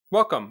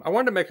Welcome. I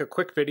wanted to make a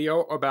quick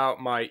video about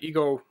my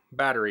Ego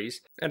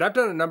batteries, and I've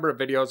done a number of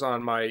videos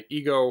on my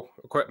Ego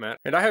equipment,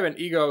 and I have an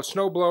Ego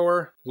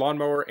snowblower,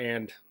 lawnmower,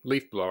 and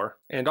leaf blower,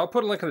 and I'll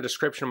put a link in the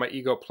description of my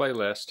Ego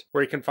playlist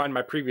where you can find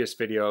my previous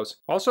videos.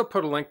 I'll also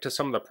put a link to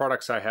some of the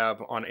products I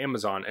have on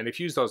Amazon, and if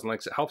you use those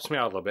links it helps me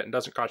out a little bit and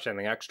doesn't cost you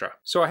anything extra.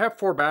 So I have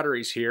 4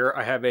 batteries here.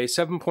 I have a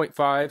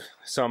 7.5,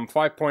 some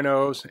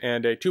 5.0s,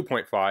 and a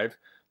 2.5.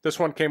 This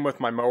one came with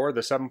my mower,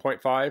 the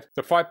 7.5.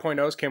 The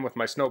 5.0s came with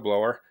my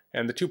snowblower,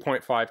 and the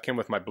 2.5 came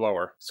with my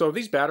blower. So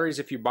these batteries,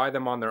 if you buy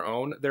them on their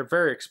own, they're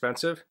very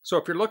expensive. So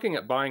if you're looking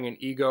at buying an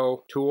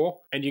Ego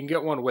tool and you can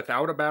get one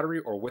without a battery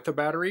or with a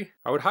battery,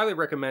 I would highly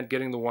recommend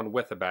getting the one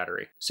with a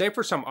battery. Say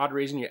for some odd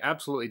reason you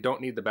absolutely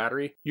don't need the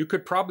battery, you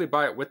could probably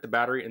buy it with the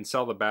battery and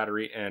sell the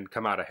battery and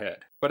come out ahead.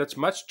 But it's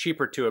much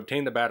cheaper to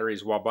obtain the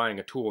batteries while buying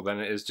a tool than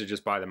it is to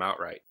just buy them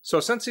outright. So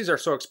since these are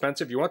so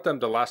expensive, you want them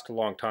to last a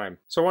long time.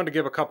 So I wanted to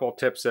give a couple of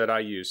tips that I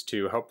use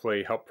to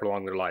hopefully help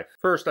prolong their life.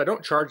 First, I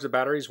don't charge the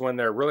batteries when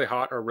they're really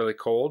hot or really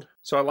cold.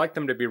 So I like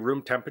them to be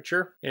room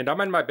temperature. And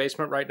I'm in my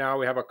basement right now.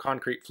 We have a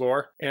concrete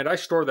floor and I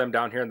store them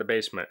down here in the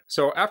basement.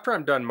 So after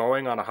I'm done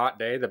mowing on a hot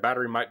day, the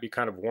battery might be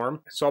kind of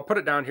warm. So I'll put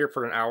it down here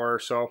for an hour or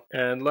so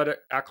and let it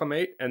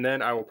acclimate, and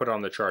then I will put it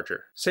on the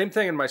charger. Same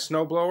thing in my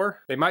snowblower.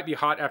 They might be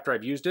hot after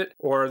I've used it,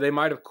 or they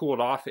might have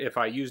cooled off if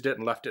I used it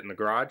and left it in the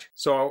garage.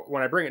 So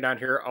when I bring it down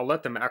here, I'll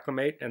let them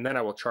acclimate and then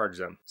I will charge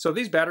them. So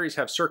these batteries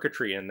have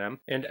circuitry in them,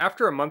 and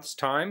after a month's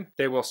time,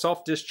 they will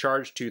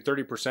self-discharge to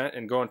 30%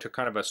 and go into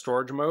kind of a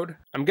storage mode.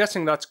 I'm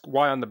guessing that's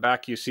why on the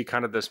back you see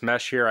kind of this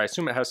mesh here. I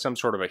assume it has some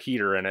sort of a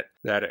heater in it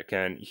that it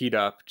can heat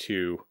up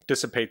to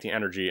dissipate the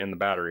energy in the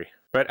battery.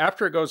 But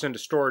after it goes into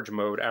storage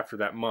mode after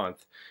that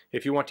month,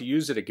 if you want to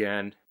use it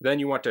again, then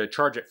you want to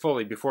charge it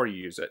fully before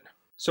you use it.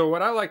 So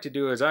what I like to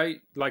do is I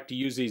like to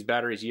use these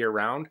batteries year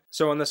round.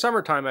 So in the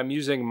summertime I'm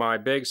using my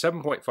big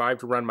 7.5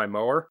 to run my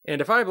mower,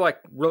 and if I have like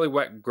really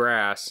wet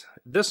grass,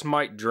 this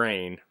might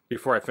drain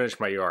before I finish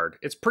my yard.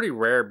 It's pretty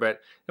rare, but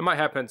it might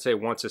happen say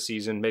once a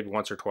season, maybe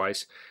once or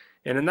twice.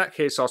 And in that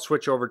case, I'll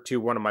switch over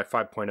to one of my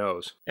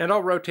 5.0s and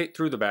I'll rotate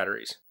through the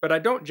batteries. But I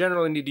don't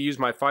generally need to use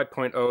my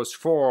 5.0s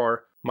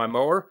for my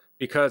mower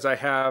because I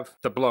have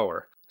the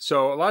blower.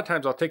 So a lot of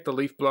times I'll take the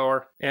leaf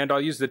blower and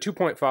I'll use the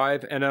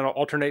 2.5 and then I'll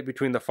alternate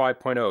between the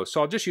 5.0s.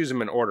 So I'll just use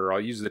them in order.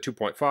 I'll use the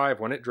 2.5.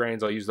 When it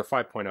drains, I'll use the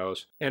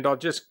 5.0s. And I'll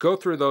just go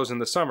through those in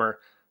the summer.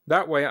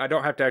 That way I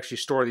don't have to actually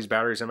store these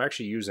batteries, I'm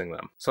actually using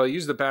them. So I'll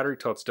use the battery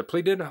till it's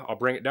depleted, I'll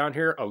bring it down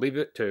here, I'll leave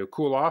it to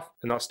cool off,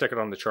 and I'll stick it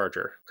on the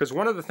charger. Because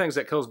one of the things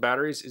that kills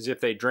batteries is if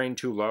they drain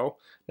too low.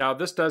 Now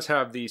this does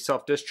have the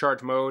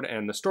self-discharge mode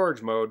and the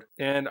storage mode,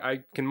 and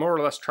I can more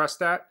or less trust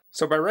that.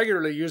 So by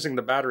regularly using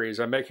the batteries,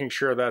 I'm making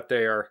sure that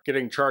they are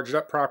getting charged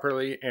up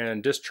properly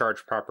and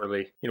discharged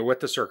properly, with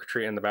the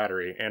circuitry in the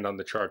battery and on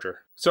the charger.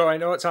 So I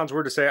know it sounds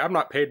weird to say, I'm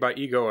not paid by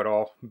Ego at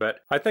all,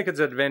 but I think it's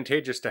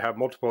advantageous to have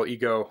multiple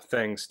Ego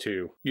things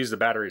to use the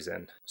batteries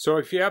in. So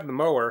if you have the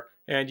mower,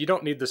 and you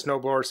don't need the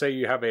snowblower, say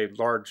you have a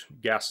large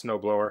gas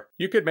snowblower,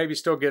 you could maybe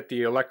still get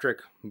the electric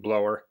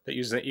blower that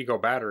uses an Ego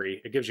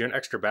battery. It gives you an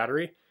extra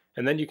battery,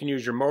 and then you can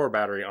use your mower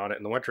battery on it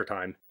in the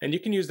wintertime. And you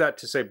can use that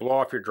to say blow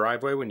off your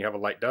driveway when you have a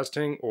light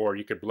dusting, or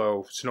you could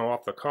blow snow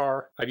off the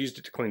car. I've used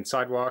it to clean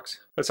sidewalks.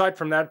 Aside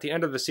from that, at the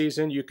end of the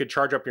season, you could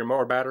charge up your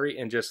mower battery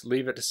and just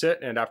leave it to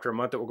sit, and after a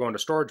month it will go into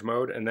storage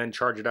mode and then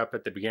charge it up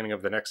at the beginning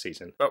of the next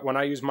season. But when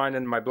I use mine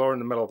in my blower in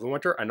the middle of the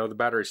winter, I know the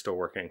battery's still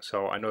working,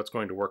 so I know it's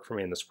going to work for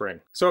me in the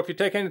spring. So if you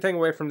take anything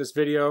away from this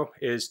video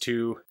is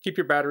to keep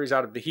your batteries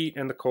out of the heat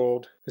and the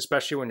cold,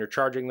 especially when you're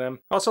charging them.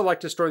 I also like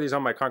to store these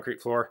on my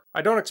concrete floor.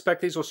 I don't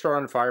expect these will start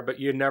on fire, but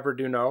you never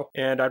do know,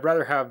 and I'd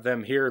rather have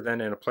them here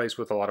than in a place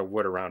with a lot of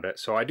wood around it.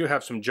 So I do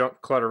have some junk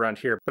clutter around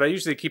here, but I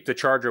usually keep the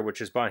charger, which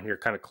is behind here,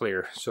 kind of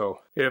clear. So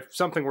if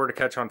something were to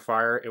catch on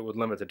fire, it would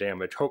limit the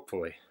damage,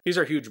 hopefully. These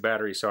are huge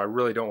batteries, so I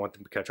really don't want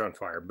them to catch on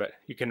fire, but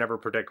you can never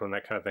predict when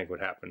that kind of thing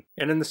would happen.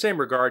 And in the same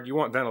regard, you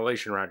want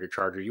ventilation around your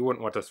charger. You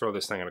wouldn't want to throw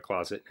this thing in a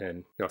closet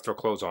and throw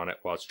clothes on it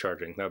while it's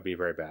charging. That would be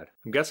very bad.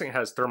 I'm guessing it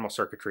has thermal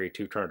circuitry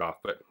to turn it off,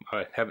 but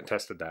I haven't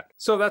tested that.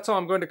 So that's all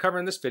I'm going to cover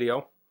in this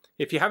video.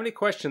 If you have any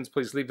questions,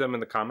 please leave them in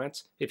the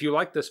comments. If you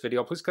like this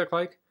video, please click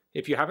like.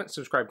 If you haven't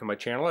subscribed to my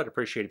channel, I'd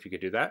appreciate if you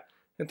could do that.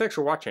 And thanks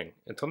for watching.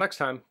 Until next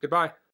time, goodbye.